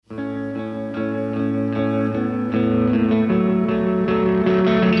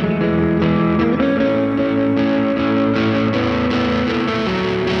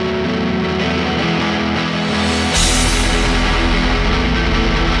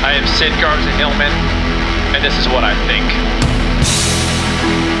I'm Sid Garza-Hillman, and this is what I think.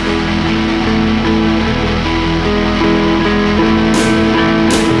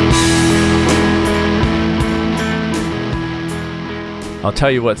 I'll tell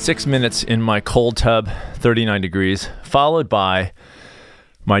you what, 6 minutes in my cold tub, 39 degrees, followed by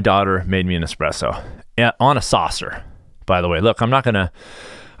my daughter made me an espresso on a saucer. By the way, look, I'm not gonna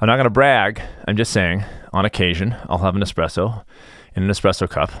brag. I'm just saying, on occasion, I'll have an espresso in an espresso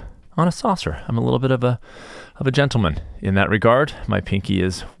cup on a saucer. I'm a little bit of a gentleman in that regard. My pinky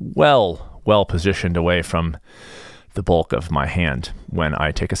is well positioned away from the bulk of my hand when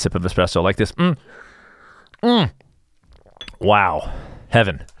I take a sip of espresso like this. Wow.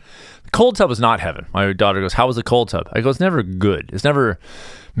 Heaven. The cold tub was not heaven. My daughter goes, how was the cold tub? I go, it's never good. It's never,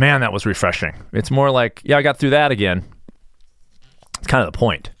 man, that was refreshing. It's more like, yeah, I got through that again. It's kind of the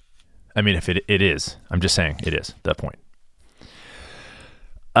point. I mean, if it is, I'm just saying it is the point.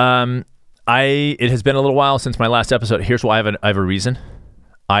 It has been a little while since my last episode. Here's why I have a reason.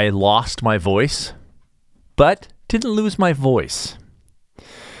 I lost my voice, but didn't lose my voice.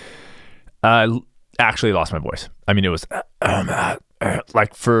 Actually lost my voice. I mean, it was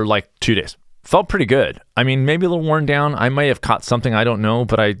for 2 days. Felt pretty good. I mean, maybe a little worn down. I may have caught something, I don't know,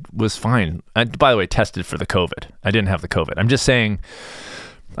 but I was fine. I, by the way, tested for the COVID. I didn't have the COVID. I'm just saying,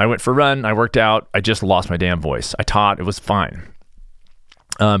 I went for a run, I worked out, I just lost my damn voice. I taught, it was fine.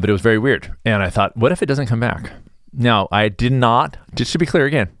 But it was very weird. And I thought, what if it doesn't come back? Now, I did not, just to be clear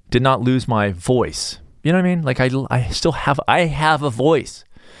again, did not lose my voice. You know what I mean? Like I still have a voice.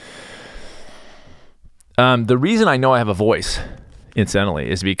 The reason I know I have a voice, incidentally,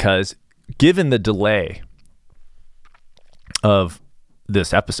 is because given the delay of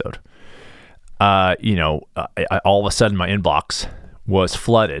this episode, all of a sudden my inbox was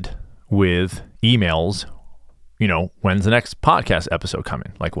flooded with emails. When's the next podcast episode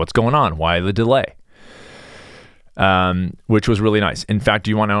coming? Like, what's going on? Why the delay? Which was really nice. In fact,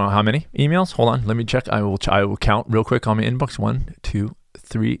 do you want to know how many emails? Hold on, let me check. I will count real quick on my inbox. 1, 2,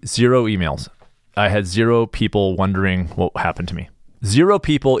 3, 0 emails. I had 0 people wondering what happened to me. 0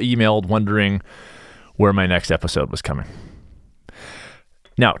 people emailed wondering where my next episode was coming.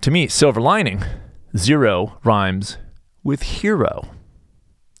 Now, to me, silver lining, 0 rhymes with hero.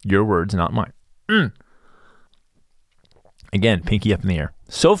 Your words, not mine. Again, pinky up in the air.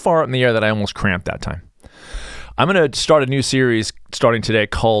 So far up in the air that I almost cramped that time. I'm going to start a new series starting today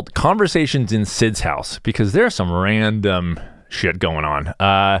called Conversations in Sid's House, because there's some random shit going on.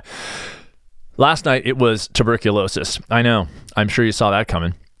 Last night, it was tuberculosis. I know. I'm sure you saw that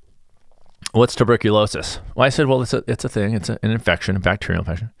coming. What's tuberculosis? Well, I said, well, it's a thing. It's an infection, a bacterial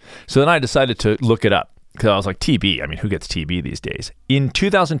infection. So then I decided to look it up because I was like, TB. I mean, who gets TB these days? In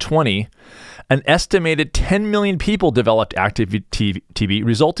 2020, an estimated 10 million people developed active TB,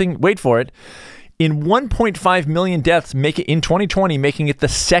 resulting, wait for it, in 1.5 million deaths in 2020, making it the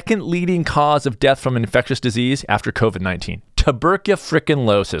second leading cause of death from an infectious disease after COVID-19.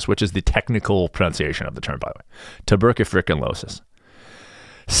 Tubercullosis, which is the technical pronunciation of the term, by the way. Tubercullosis.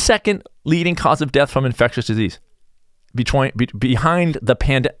 Second leading cause of death from infectious disease. Behind the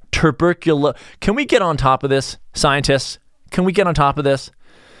pandemic. Can we get on top of this, scientists? Can we get on top of this?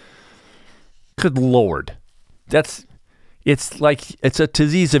 Good Lord. It's a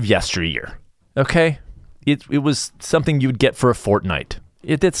disease of yesteryear. Okay? It was something you'd get for a fortnight.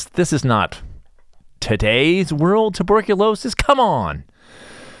 This is not today's world. Tuberculosis, come on.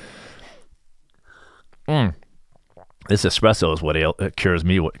 This espresso is what cures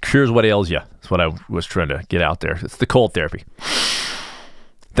me. What cures what ails you. That's what I was trying to get out there. It's the cold therapy.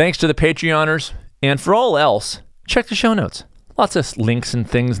 Thanks to the Patreoners, and for all else, check the show notes. Lots of links and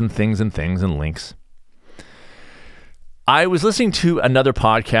things and things and things and links. I was listening to another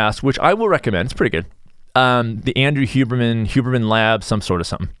podcast, which I will recommend. It's pretty good. The Andrew Huberman Lab, some sort of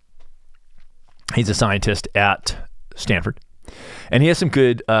something. He's a scientist at Stanford, and he has some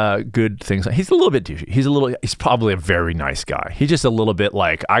good things. He's a little bit douchey. He's probably a very nice guy. He's just a little bit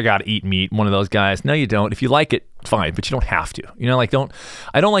like, I got to eat meat, one of those guys. No, you don't. If you like it, fine, but you don't have to.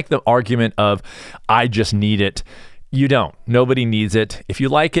 I don't like the argument of, I just need it. You don't. Nobody needs it. If you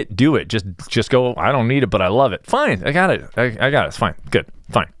like it, do it. Just go, I don't need it, but I love it. Fine. I got it. I got it. It's fine. Good.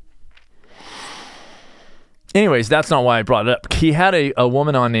 Fine. Anyways, that's not why I brought it up. He had a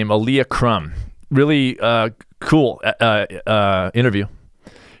woman on named Aaliyah Crum. Really cool interview.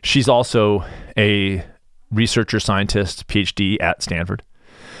 She's also a researcher, scientist, PhD at Stanford.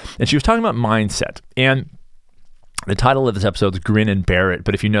 And she was talking about mindset. And the title of this episode is Grin and Bear It.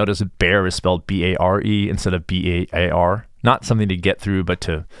 But if you notice, bear is spelled B-A-R-E instead of B-A-A-R. Not something to get through, but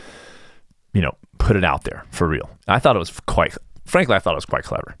to, put it out there for real. I thought it was quite frankly, I thought it was quite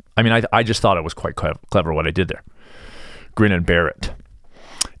clever. I mean, I just thought it was quite clever what I did there. Grin and bear it.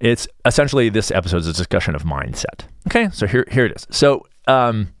 It's essentially, this episode is a discussion of mindset. Okay, so here it is. So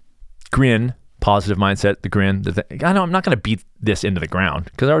grin, positive mindset, the grin. I know I'm not going to beat this into the ground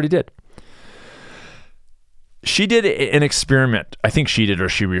because I already did. She did an experiment. I think she did, or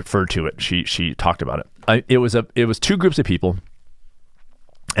she referred to it. She talked about it. It was two groups of people,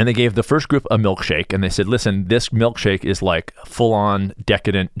 and they gave the first group a milkshake, and they said, "Listen, this milkshake is like full-on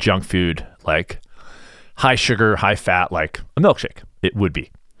decadent junk food, like high sugar, high fat, like a milkshake. It would be."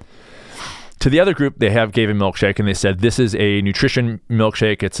 To the other group, they gave a milkshake, and they said, "This is a nutrition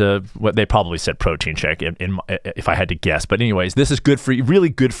milkshake. It's what they probably said protein shake, if I had to guess. But anyways, this is good for you, really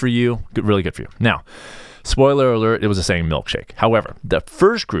good for you, really good for you." Now, spoiler alert, it was the same milkshake. However, the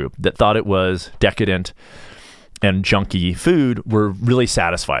first group that thought it was decadent and junky food were really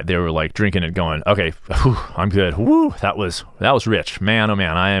satisfied. They were like drinking it going, "Okay, whew, I'm good. Woo, that was rich. Man, oh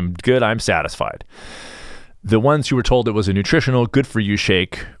man, I am good. I'm satisfied." The ones who were told it was a nutritional, good for you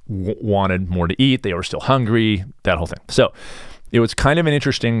shake wanted more to eat. They were still hungry, that whole thing. So it was kind of an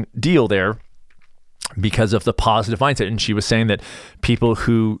interesting deal there because of the positive mindset. And she was saying that people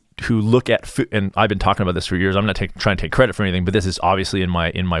who look at food, and I've been talking about this for years, I'm not trying to take credit for anything, but this is obviously in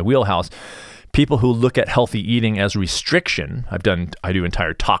my wheelhouse. People who look at healthy eating as restriction, I do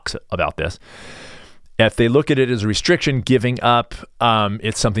entire talks about this. If they look at it as a restriction, giving up,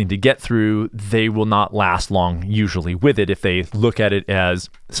 it's something to get through, they will not last long usually with it. If they look at it as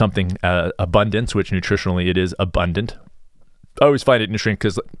something abundance, which nutritionally it is abundant, I always find it interesting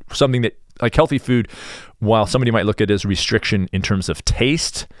because something that, like healthy food, while somebody might look at it as restriction in terms of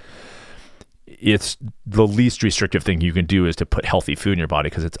taste, it's the least restrictive thing you can do is to put healthy food in your body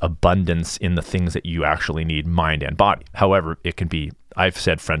because it's abundance in the things that you actually need, mind and body. However, it can be, I've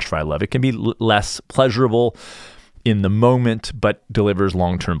said French fry love, it can be less pleasurable in the moment, but delivers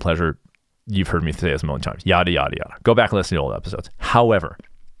long-term pleasure. You've heard me say this a million times, yada, yada, yada. Go back and listen to old episodes. However,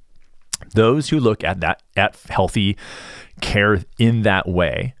 those who look at healthy care in that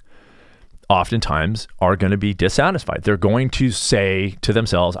way oftentimes are going to be dissatisfied. They're going to say to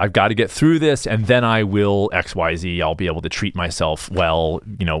themselves, "I've got to get through this and then I will XYZ. I'll be able to treat myself well,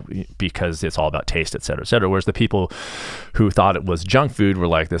 because it's all about taste, et cetera, et cetera." Whereas the people who thought it was junk food were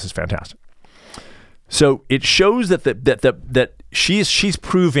like, "This is fantastic." So it shows that she's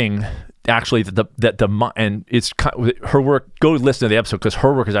proving actually and it's her work. Go listen to the episode because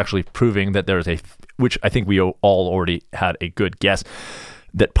her work is actually proving that there's which I think we all already had a good guess,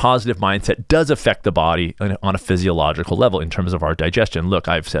 that positive mindset does affect the body on a physiological level in terms of our digestion. Look,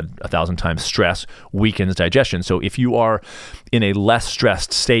 I've said 1,000 times, stress weakens digestion. So if you are in a less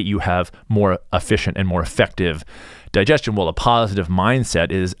stressed state, you have more efficient and more effective digestion. Well, a positive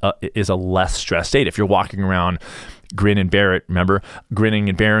mindset is a less stressed state. If you're walking around grin and bear it, remember, grinning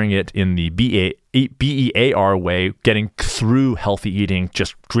and bearing it in the BEAR way, getting through healthy eating,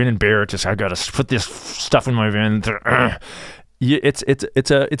 just grin and bear it, just I got to put this stuff in my veins.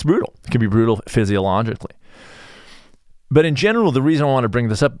 It's brutal. It can be brutal physiologically. But in general, the reason I want to bring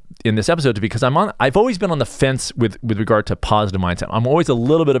this up in this episode is because I've always been on the fence with regard to positive mindset. I'm always a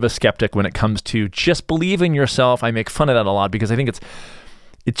little bit of a skeptic when it comes to just believe in yourself. I make fun of that a lot because I think it's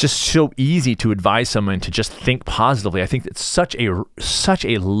just so easy to advise someone to just think positively. I think it's such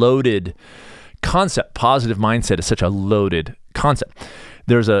a loaded concept. Positive mindset is such a loaded concept.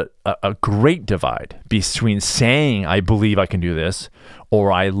 There's a great divide between saying, "I believe I can do this,"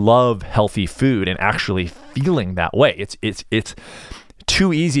 or "I love healthy food," and actually feeling that way. It's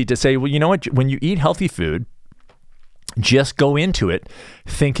too easy to say, well, you know what? When you eat healthy food, just go into it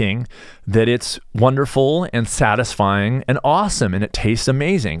thinking that it's wonderful and satisfying and awesome and it tastes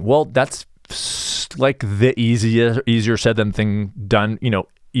amazing. Well, that's like the easier said than done,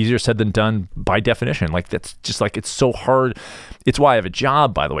 easier said than done by definition. Like that's just like, it's so hard. It's why I have a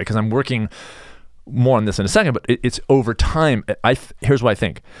job, by the way, because I'm working more on this in a second, but it's over time. Here's what I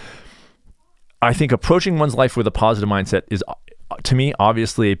think. I think approaching one's life with a positive mindset is, to me,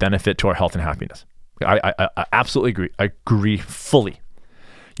 obviously a benefit to our health and happiness. I absolutely agree. I agree fully.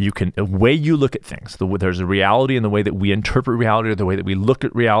 The way you look at things, there's a reality in the way that we interpret reality, or the way that we look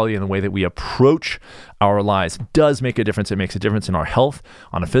at reality, and the way that we approach our lives does make a difference. It makes a difference in our health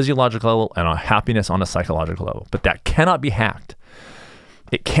on a physiological level and our happiness on a psychological level. But that cannot be hacked.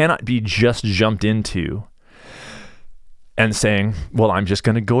 It cannot be just jumped into and saying, well, I'm just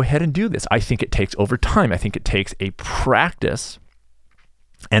going to go ahead and do this. I think it takes over time. I think it takes a practice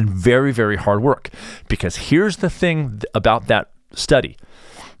and very, very hard work. Because here's the thing about that study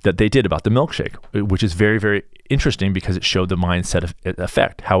that they did about the milkshake, which is very, very interesting because it showed the mindset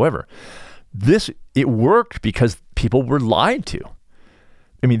effect. However, it worked because people were lied to.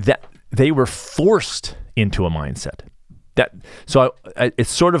 I mean, that they were forced into a mindset. It's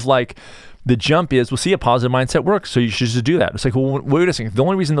sort of like the jump is, well, see, a positive mindset works, so you should just do that. It's like, well, wait a second. The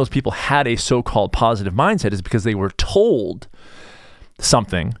only reason those people had a so-called positive mindset is because they were told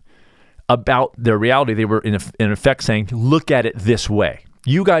something about their reality. They were in effect saying, look at it this way.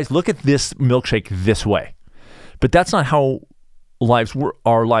 You guys look at this milkshake this way. But that's not how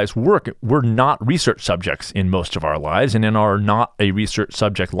our lives work. We're not research subjects in most of our lives, and in our not a research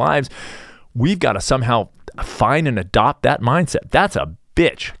subject lives, we've got to somehow find and adopt that mindset. That's a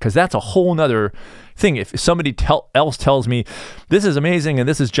bitch, because that's a whole nother thing. If somebody else tells me this is amazing and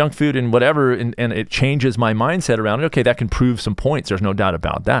this is junk food and whatever, and it changes my mindset around it, okay, that can prove some points. There's no doubt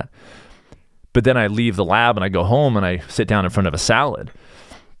about that. But then I leave the lab and I go home and I sit down in front of a salad,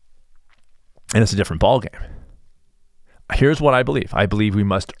 and it's a different ballgame. Here's what I believe. I believe we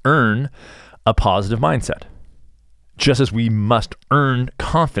must earn a positive mindset, just as we must earn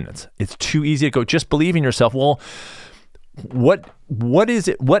confidence. It's too easy to go, just believe in yourself. Well, what is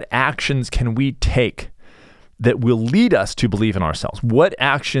it? What actions can we take that will lead us to believe in ourselves? What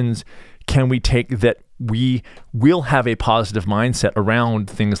actions can we take that we will have a positive mindset around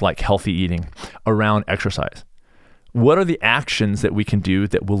things like healthy eating, around exercise? What are the actions that we can do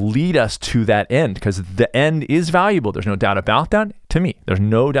that will lead us to that end? Because the end is valuable. There's no doubt about that to me. There's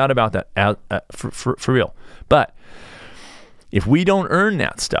no doubt about that for real. But if we don't earn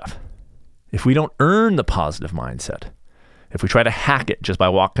that stuff, if we don't earn the positive mindset, if we try to hack it just by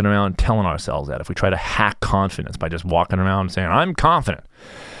walking around telling ourselves that, if we try to hack confidence by just walking around saying, I'm confident,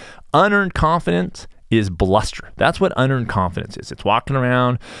 unearned confidence is bluster. That's what unearned confidence is. It's walking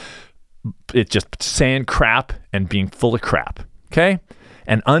around, it's just saying crap and being full of crap, okay?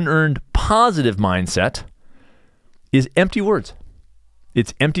 An unearned positive mindset is empty words.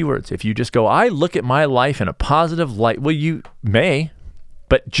 It's empty words. If you just go, I look at my life in a positive light, well, you may,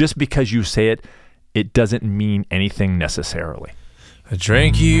 but just because you say it, it doesn't mean anything necessarily. I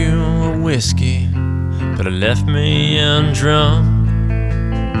drank you a whiskey, but it left me undrunk.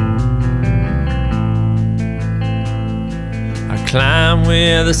 I climbed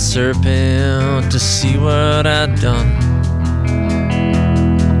with a serpent to see what I'd done.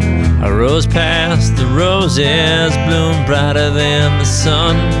 I rose past the roses, bloomed brighter than the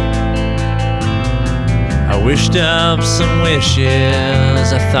sun. I wished up some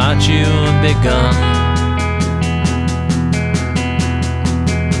wishes I thought you'd begun.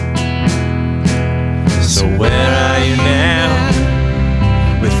 So where are you now,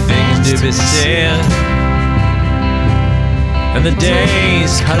 with things to be said, and the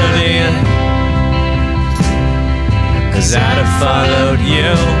days colored in? 'Cause I'd have followed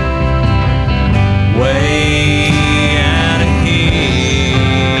you way out of here.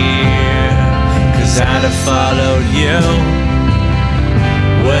 'Cause I'd have followed you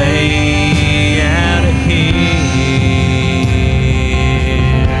way out of here.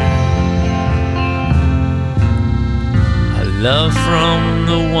 I love from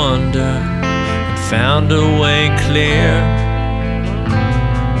the wonder and found a way clear.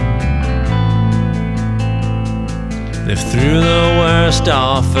 Lived through the worst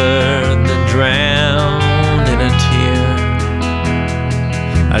offer, then drowned in a tear.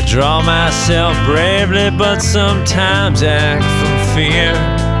 I draw myself bravely, but sometimes act from fear.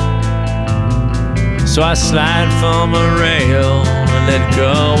 So I slide from a rail and let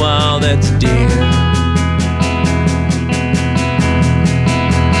go all that's dear.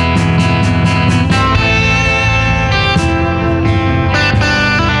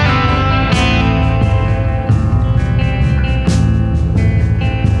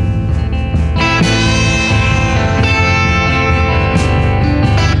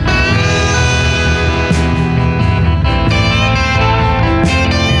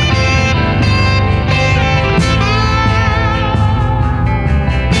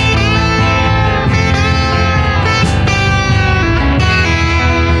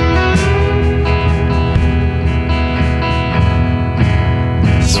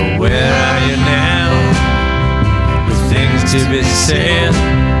 To be said,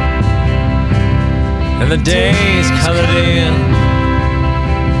 and the days colored in.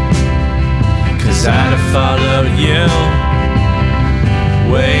 'Cause I'd have followed you